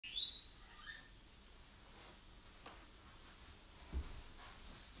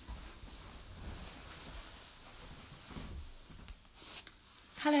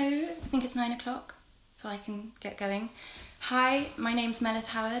think it's 9 o'clock, so I can get going. Hi, my name's Mellis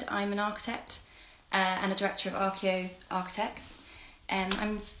Haward. I'm an architect and a director of Architects.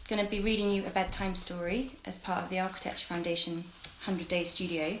 I'm going to be reading you a bedtime story as part of the Architecture Foundation 100-Day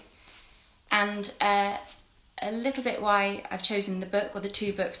Studio. And a little bit why I've chosen the book, or the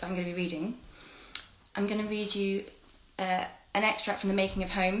two books that I'm going to be reading. I'm going to read you an extract from The Making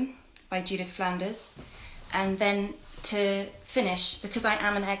of Home by Judith Flanders. And then to finish, because I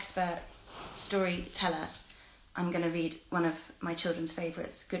am an expert storyteller, I'm going to read one of my children's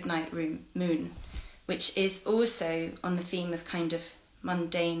favourites, Goodnight Moon, which is also on the theme of kind of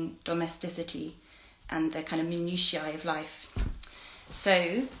mundane domesticity and the kind of minutiae of life.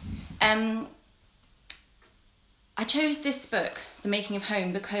 So, I chose this book, The Making of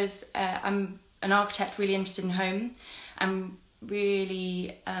Home, because I'm an architect really interested in home. I'm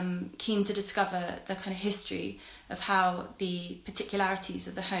really keen to discover the kind of history of how the particularities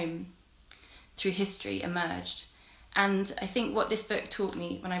of the home through history emerged. And I think what this book taught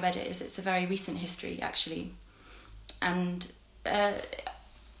me when I read it is it's a very recent history, actually. And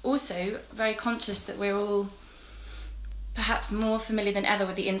also very conscious that we're all perhaps more familiar than ever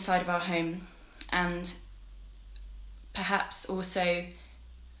with the inside of our home, and perhaps also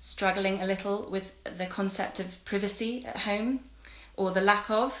struggling a little with the concept of privacy at home, or the lack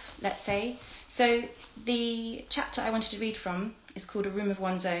of, let's say. So the chapter I wanted to read from is called A Room of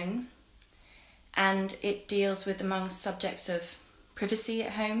One's Own, and it deals with, among subjects of privacy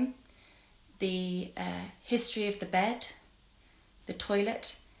at home, the history of the bed, the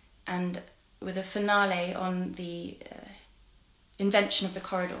toilet, and with a finale on the invention of the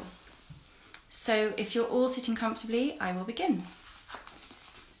corridor. So if you're all sitting comfortably, I will begin.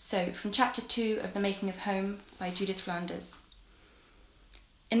 So from chapter 2 of The Making of Home by Judith Flanders.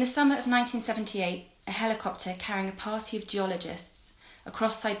 In the summer of 1978, a helicopter carrying a party of geologists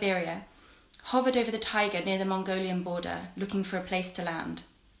across Siberia hovered over the taiga near the Mongolian border, looking for a place to land.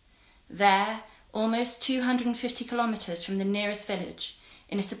 There, almost 250 kilometres from the nearest village,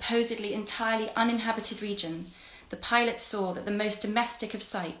 in a supposedly entirely uninhabited region, the pilots saw that the most domestic of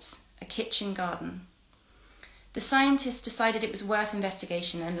sights, a kitchen garden. The scientists decided it was worth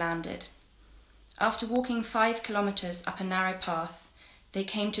investigation and landed. After walking 5 kilometres up a narrow path, they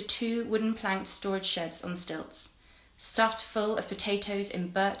came to 2 wooden-planked storage sheds on stilts, stuffed full of potatoes in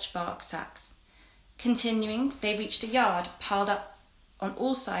birch bark sacks. Continuing, they reached a yard piled up on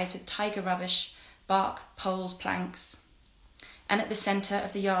all sides with tiger rubbish, bark, poles, planks. And at the centre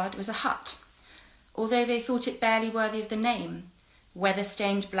of the yard was a hut, although they thought it barely worthy of the name,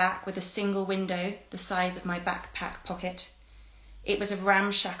 weather-stained black with a single window the size of my backpack pocket. It was a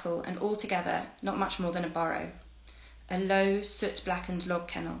ramshackle and altogether not much more than a burrow. A low, soot-blackened log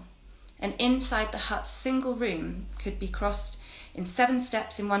kennel, and inside the hut's single room could be crossed in 7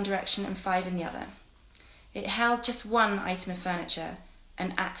 steps in one direction and 5 in the other. It held just one item of furniture,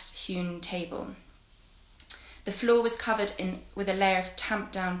 an axe-hewn table. The floor was covered with a layer of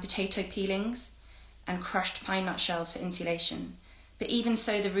tamped-down potato peelings and crushed pine nut shells for insulation, but even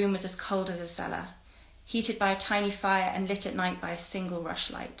so the room was as cold as a cellar, heated by a tiny fire and lit at night by a single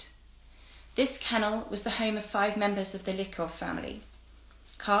rushlight. This kennel was the home of 5 members of the Likhov family.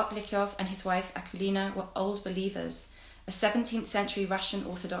 Karp Likhov and his wife Akulina were old believers, a 17th century Russian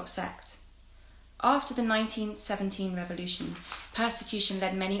Orthodox sect. After the 1917 revolution, persecution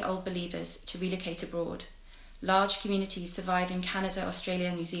led many old believers to relocate abroad. Large communities survive in Canada,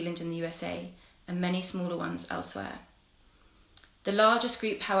 Australia, New Zealand and the USA, and many smaller ones elsewhere. The largest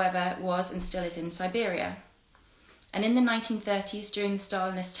group, however, was and still is in Siberia. And in the 1930s, during the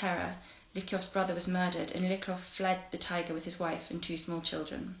Stalinist terror, Likhov's brother was murdered, and Likhov fled the taiga with his wife and 2 small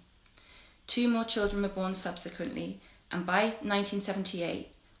children. 2 more children were born subsequently, and by 1978,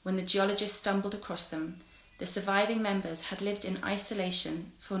 when the geologists stumbled across them, the surviving members had lived in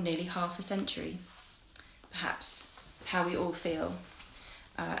isolation for nearly half a century. Perhaps how we all feel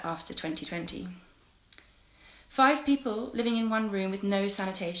after 2020. 5 people living in one room with no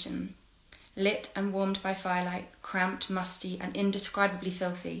sanitation, lit and warmed by firelight, cramped, musty, and indescribably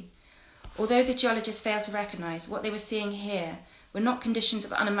filthy. Although the geologists failed to recognise, what they were seeing here were not conditions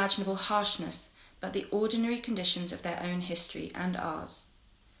of unimaginable harshness, but the ordinary conditions of their own history and ours.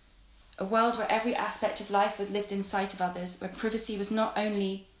 A world where every aspect of life was lived in sight of others, where privacy was not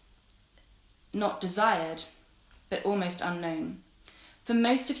only not desired, but almost unknown. For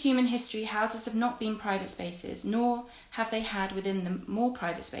most of human history, houses have not been private spaces, nor have they had within them more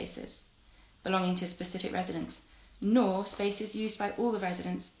private spaces belonging to specific residents, nor spaces used by all the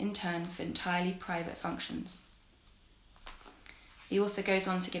residents in turn for entirely private functions. The author goes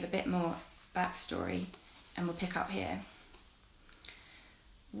on to give a bit more backstory, and we'll pick up here.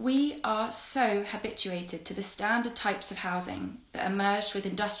 We are so habituated to the standard types of housing that emerged with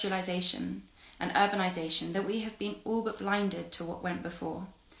industrialisation and urbanisation that we have been all but blinded to what went before.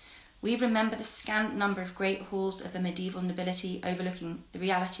 We remember the scant number of great halls of the medieval nobility overlooking the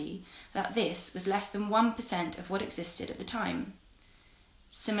reality that this was less than 1% of what existed at the time.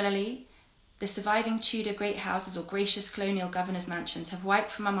 Similarly, the surviving Tudor great houses or gracious colonial governors' mansions have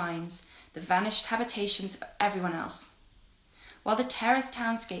wiped from our minds the vanished habitations of everyone else. While the terraced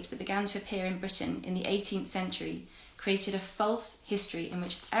townscapes that began to appear in Britain in the 18th century created a false history in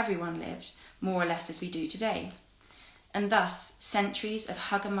which everyone lived, more or less as we do today. And thus, centuries of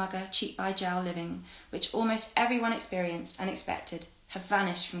hugger-mugger, cheap-by-jowl living, which almost everyone experienced and expected, have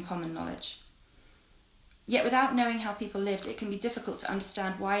vanished from common knowledge. Yet without knowing how people lived, it can be difficult to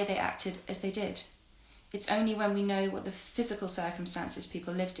understand why they acted as they did. It's only when we know what the physical circumstances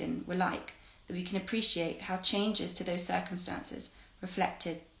people lived in were like that we can appreciate how changes to those circumstances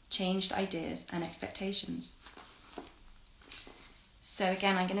reflected changed ideas and expectations. So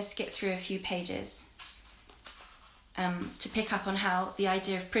again, I'm going to skip through a few pages to pick up on how the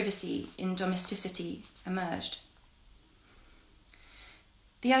idea of privacy in domesticity emerged.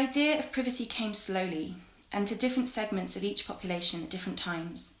 The idea of privacy came slowly and to different segments of each population at different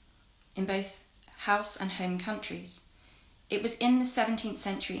times, in both house and home countries. It was in the 17th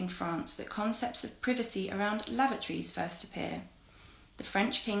century in France that concepts of privacy around lavatories first appear. The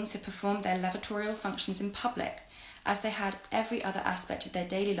French kings had performed their lavatorial functions in public, as they had every other aspect of their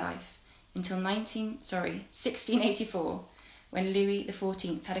daily life, until 1684, when Louis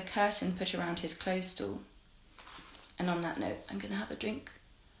XIV had a curtain put around his clothes stool. And on that note, I'm going to have a drink.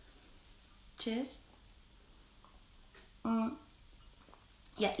 Cheers.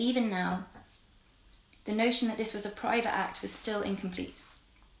 Yet even now, the notion that this was a private act was still incomplete.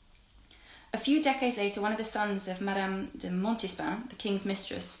 A few decades later, one of the sons of Madame de Montespan, the king's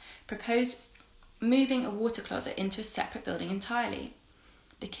mistress, proposed moving a water closet into a separate building entirely.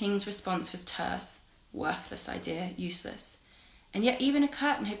 The king's response was terse, worthless idea, useless. And yet even a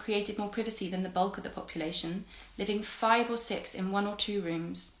curtain had created more privacy than the bulk of the population, living 5 or 6 in 1 or 2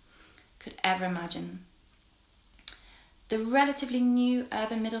 rooms, could ever imagine. The relatively new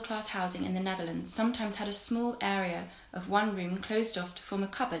urban middle-class housing in the Netherlands sometimes had a small area of 1 room closed off to form a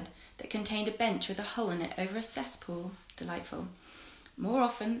cupboard that contained a bench with a hole in it over a cesspool. Delightful. More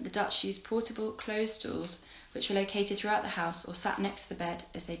often, the Dutch used portable clothes stools, which were located throughout the house or sat next to the bed,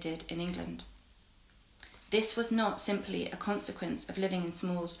 as they did in England. This was not simply a consequence of living in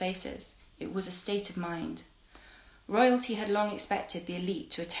small spaces. It was a state of mind. Royalty had long expected the elite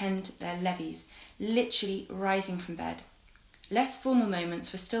to attend their levees, literally rising from bed. Less formal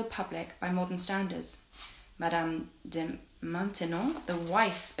moments were still public by modern standards. Madame de Maintenon, the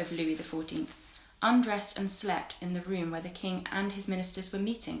wife of Louis XIV, undressed and slept in the room where the king and his ministers were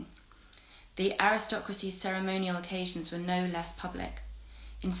meeting. The aristocracy's ceremonial occasions were no less public.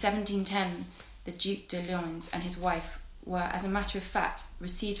 In 1710, the Duc de Luynes and his wife were, as a matter of fact,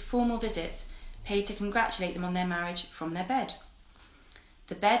 received formal visits paid to congratulate them on their marriage from their bed.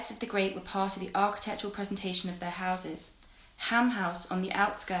 The beds of the great were part of the architectural presentation of their houses. Ham House on the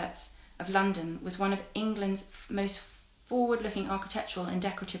outskirts of London was one of England's most forward-looking architectural and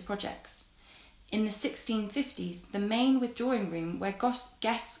decorative projects. In the 1650s, the main withdrawing room where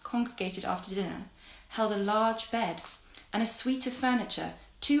guests congregated after dinner held a large bed and a suite of furniture,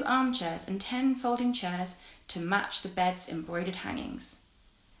 2 armchairs and 10 folding chairs to match the bed's embroidered hangings.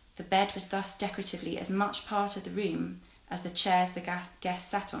 The bed was thus decoratively as much part of the room as the chairs the guests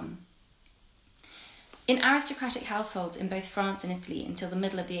sat on. In aristocratic households in both France and Italy until the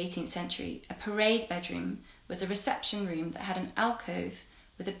middle of the 18th century, a parade bedroom was a reception room that had an alcove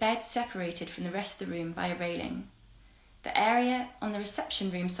with a bed separated from the rest of the room by a railing. The area on the reception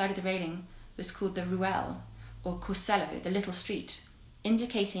room side of the railing was called the ruelle, or corsello, the little street,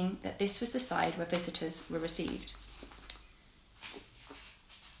 indicating that this was the side where visitors were received.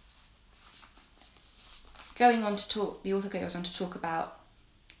 The author goes on to talk about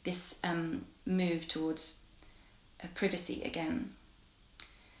this move towards privacy again.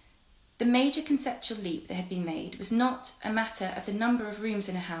 The major conceptual leap that had been made was not a matter of the number of rooms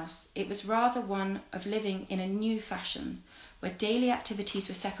in a house, it was rather one of living in a new fashion, where daily activities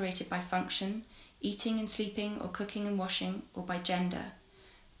were separated by function, eating and sleeping or cooking and washing, or by gender,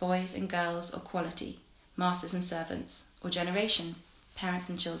 boys and girls or quality, masters and servants, or generation, parents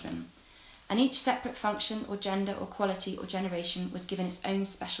and children. And each separate function or gender or quality or generation was given its own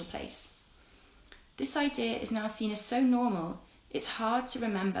special place. This idea is now seen as so normal, it's hard to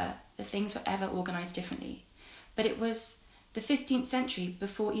remember that things were ever organised differently. But it was the 15th century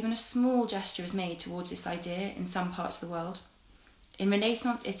before even a small gesture was made towards this idea in some parts of the world. In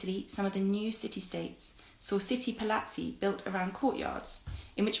Renaissance Italy, some of the new city-states saw city palazzi built around courtyards,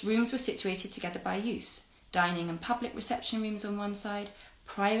 in which rooms were situated together by use, dining and public reception rooms on one side,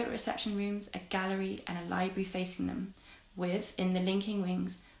 private reception rooms, a gallery and a library facing them, with, in the linking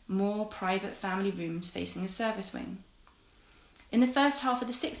wings, more private family rooms facing a service wing. In the first half of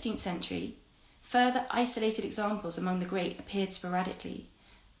the 16th century, further isolated examples among the great appeared sporadically.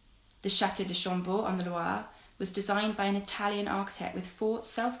 The Château de Chambord on the Loire was designed by an Italian architect with 4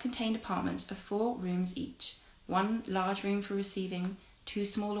 self-contained apartments of 4 rooms each, 1 large room for receiving, 2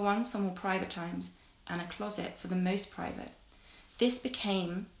 smaller ones for more private times, and a closet for the most private. This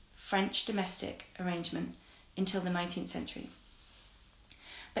became French domestic arrangement until the 19th century.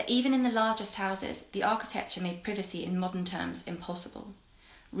 But even in the largest houses, the architecture made privacy in modern terms impossible.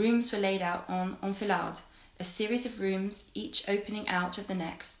 Rooms were laid out en enfilade, a series of rooms, each opening out of the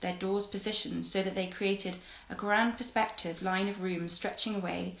next, their doors positioned so that they created a grand perspective line of rooms stretching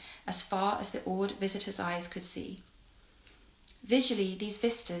away as far as the awed visitor's eyes could see. Visually, these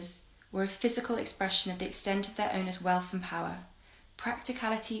vistas were a physical expression of the extent of their owner's wealth and power.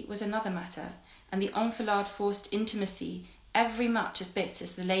 Practicality was another matter, and the enfilade forced intimacy every much as bit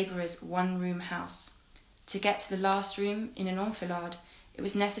as the labourer's one-room house. To get to the last room in an enfilade, it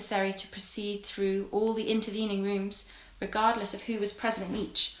was necessary to proceed through all the intervening rooms, regardless of who was present in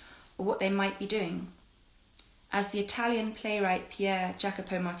each or what they might be doing. As the Italian playwright Pier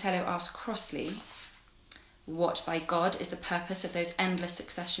Jacopo Martello asked crossly, "What, by God, is the purpose of those endless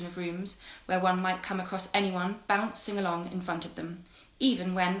succession of rooms where one might come across anyone bouncing along in front of them,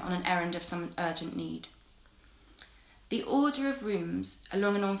 even when on an errand of some urgent need?" The order of rooms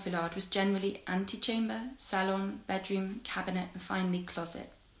along an enfilade was generally antechamber, salon, bedroom, cabinet, and finally closet.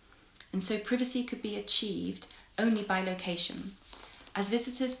 And so privacy could be achieved only by location. As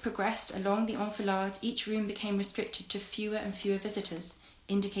visitors progressed along the enfilade, each room became restricted to fewer and fewer visitors,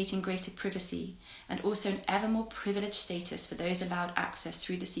 indicating greater privacy, and also an ever more privileged status for those allowed access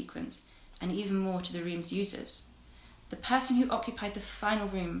through the sequence, and even more to the room's users. The person who occupied the final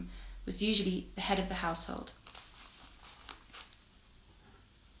room was usually the head of the household.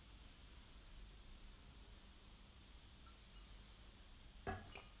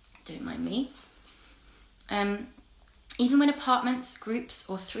 Don't mind me. Even when apartments, groups,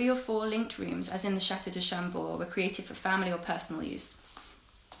 or 3 or 4 linked rooms, as in the Château de Chambord, were created for family or personal use,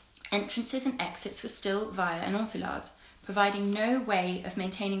 entrances and exits were still via an enfilade, providing no way of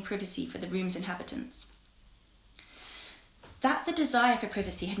maintaining privacy for the room's inhabitants. That the desire for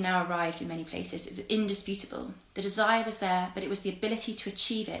privacy had now arrived in many places is indisputable. The desire was there, but it was the ability to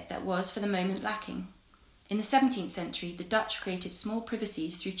achieve it that was, for the moment, lacking. In the 17th century, the Dutch created small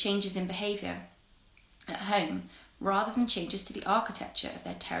privacies through changes in behaviour at home, rather than changes to the architecture of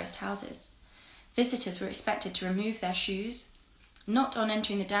their terraced houses. Visitors were expected to remove their shoes, not on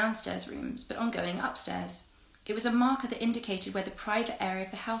entering the downstairs rooms, but on going upstairs. It was a marker that indicated where the private area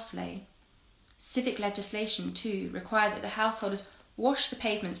of the house lay. Civic legislation, too, required that the householders wash the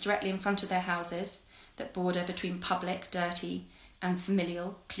pavements directly in front of their houses, that border between public, dirty, and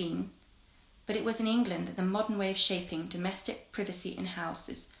familial, clean. But it was in England that the modern way of shaping domestic privacy in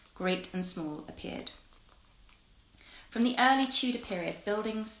houses, great and small, appeared. From the early Tudor period,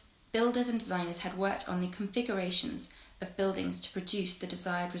 builders and designers had worked on the configurations of buildings to produce the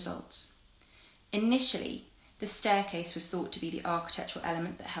desired results. Initially, the staircase was thought to be the architectural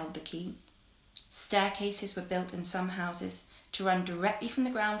element that held the key. Staircases were built in some houses to run directly from the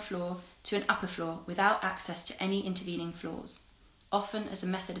ground floor to an upper floor without access to any intervening floors, often as a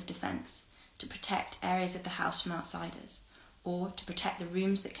method of defence, to protect areas of the house from outsiders, or to protect the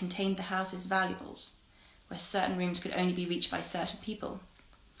rooms that contained the house's valuables, where certain rooms could only be reached by certain people.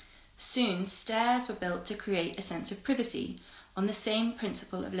 Soon, stairs were built to create a sense of privacy on the same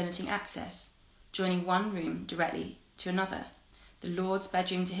principle of limiting access, joining one room directly to another, the lord's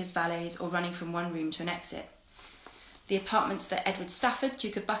bedroom to his valet's, or running from one room to an exit. The apartments that Edward Stafford,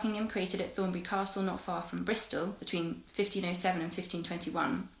 Duke of Buckingham, created at Thornbury Castle not far from Bristol between 1507 and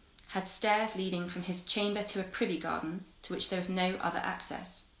 1521, had stairs leading from his chamber to a privy garden to which there was no other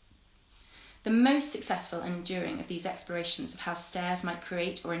access. The most successful and enduring of these explorations of how stairs might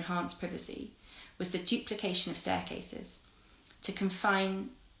create or enhance privacy was the duplication of staircases, to confine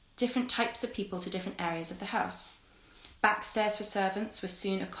different types of people to different areas of the house. Backstairs for servants were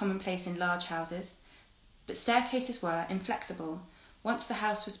soon a commonplace in large houses, but staircases were inflexible. Once the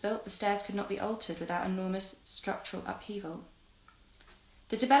house was built, the stairs could not be altered without enormous structural upheaval.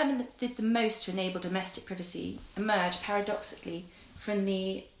 The development that did the most to enable domestic privacy emerged paradoxically from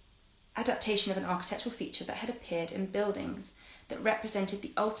the adaptation of an architectural feature that had appeared in buildings that represented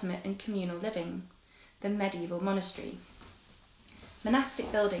the ultimate in communal living, the medieval monastery.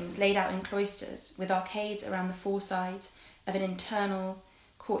 monastic buildings laid out in cloisters with arcades around the four sides of an internal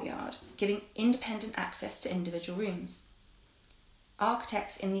courtyard, giving independent access to individual rooms.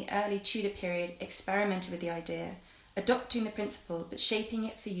 Architects in the early Tudor period experimented with the idea, adopting the principle but shaping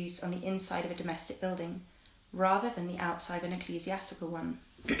it for use on the inside of a domestic building, rather than the outside of an ecclesiastical one.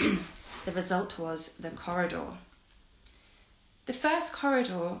 The result was the corridor. The first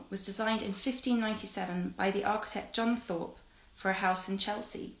corridor was designed in 1597 by the architect John Thorpe for a house in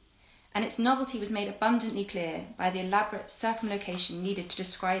Chelsea, and its novelty was made abundantly clear by the elaborate circumlocution needed to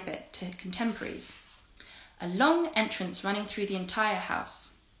describe it to contemporaries. A long entrance running through the entire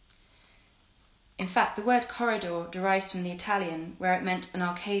house. In fact, the word corridor derives from the Italian, where it meant an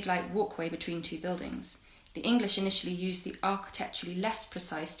arcade-like walkway between two buildings. The English initially used the architecturally less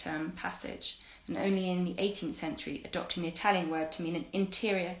precise term passage, and only in the 18th century adopting the Italian word to mean an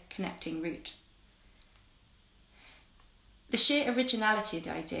interior connecting route. The sheer originality of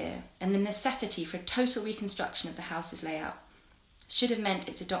the idea and the necessity for a total reconstruction of the house's layout should have meant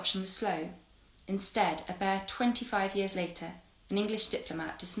its adoption was slow. Instead, a bare 25 years later, an English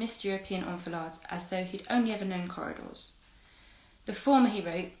diplomat dismissed European enfilades as though he'd only ever known corridors. The former, he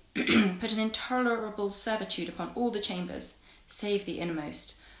wrote, put an intolerable servitude upon all the chambers, save the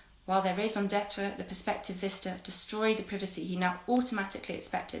innermost, while their raison d'etre, the perspective vista, destroyed the privacy he now automatically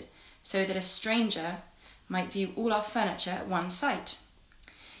expected, so that a stranger might view all our furniture at one sight.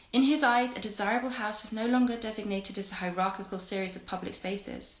 In his eyes, a desirable house was no longer designated as a hierarchical series of public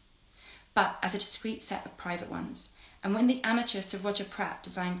spaces, but as a discrete set of private ones. And when the amateur Sir Roger Pratt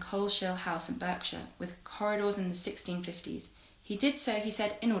designed Coleshill House in Berkshire with corridors in the 1650s, he did so, he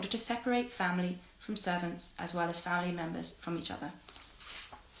said, in order to separate family from servants as well as family members from each other.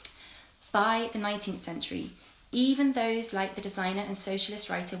 By the 19th century, even those like the designer and socialist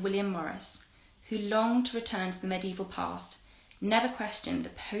writer William Morris, who longed to return to the medieval past, never questioned the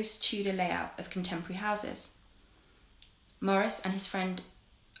post-Tudor layout of contemporary houses. Morris and his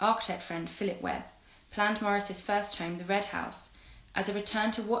architect friend Philip Webb planned Morris's first home, the Red House, as a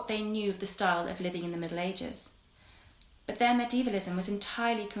return to what they knew of the style of living in the Middle Ages. But their medievalism was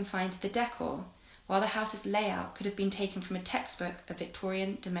entirely confined to the decor, while the house's layout could have been taken from a textbook of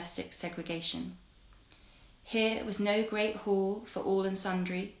Victorian domestic segregation. Here was no great hall for all and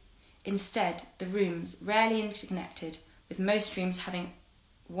sundry. Instead, the rooms, rarely interconnected, with most rooms having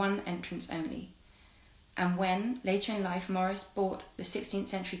one entrance only. And when, later in life, Morris bought the 16th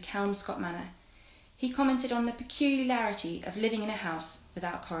century Kelmscott Manor, he commented on the peculiarity of living in a house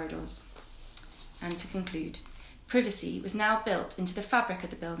without corridors. And to conclude, privacy was now built into the fabric of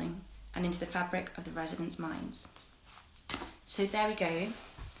the building and into the fabric of the residents' minds. So there we go.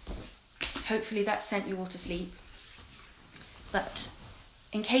 Hopefully that sent you all to sleep. But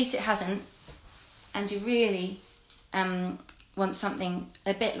in case it hasn't, and you really want something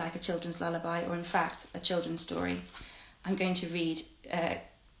a bit like a children's lullaby, or in fact a children's story, I'm going to read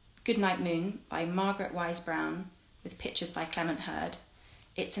Goodnight Moon by Margaret Wise Brown with pictures by Clement Hurd.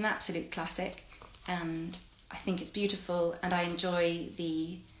 It's an absolute classic and I think it's beautiful, and I enjoy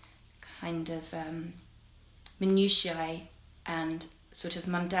the kind of minutiae and sort of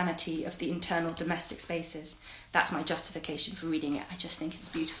mundanity of the internal domestic spaces. That's my justification for reading it. I just think it's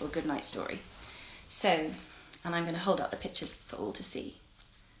a beautiful goodnight story. So, and I'm going to hold up the pictures for all to see.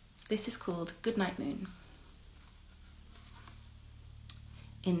 This is called Goodnight Moon.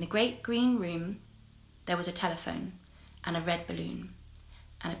 In the great green room, there was a telephone and a red balloon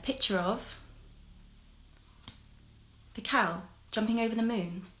and a picture of the cow jumping over the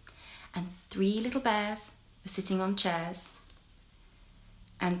moon, and 3 little bears were sitting on chairs,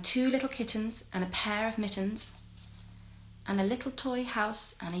 and 2 little kittens and a pair of mittens, and a little toy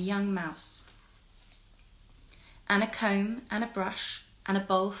house and a young mouse, and a comb and a brush and a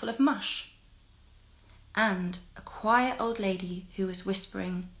bowl full of mush, and a quiet old lady who was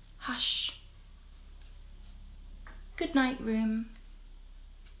whispering, "Hush! Good night, room.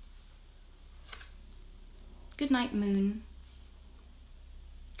 Good night, moon.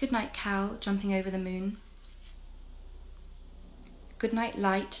 Good night, cow jumping over the moon. Good night,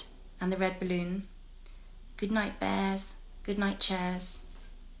 light and the red balloon. Good night, bears. Good night, chairs.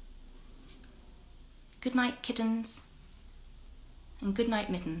 Good night, kittens. And good night,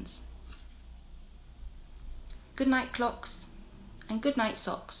 mittens. Good night, clocks and good night,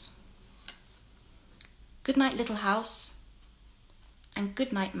 socks. Good night, little house and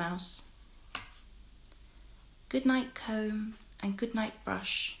good night, mouse. Good night, comb and good night,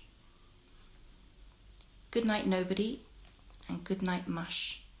 brush. Good night, nobody and good night,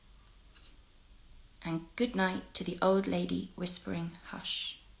 mush. And good night to the old lady whispering,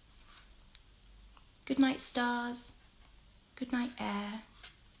 hush. Good night, stars. good night air,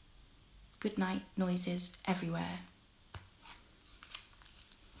 good night noises everywhere.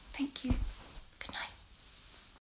 Thank you.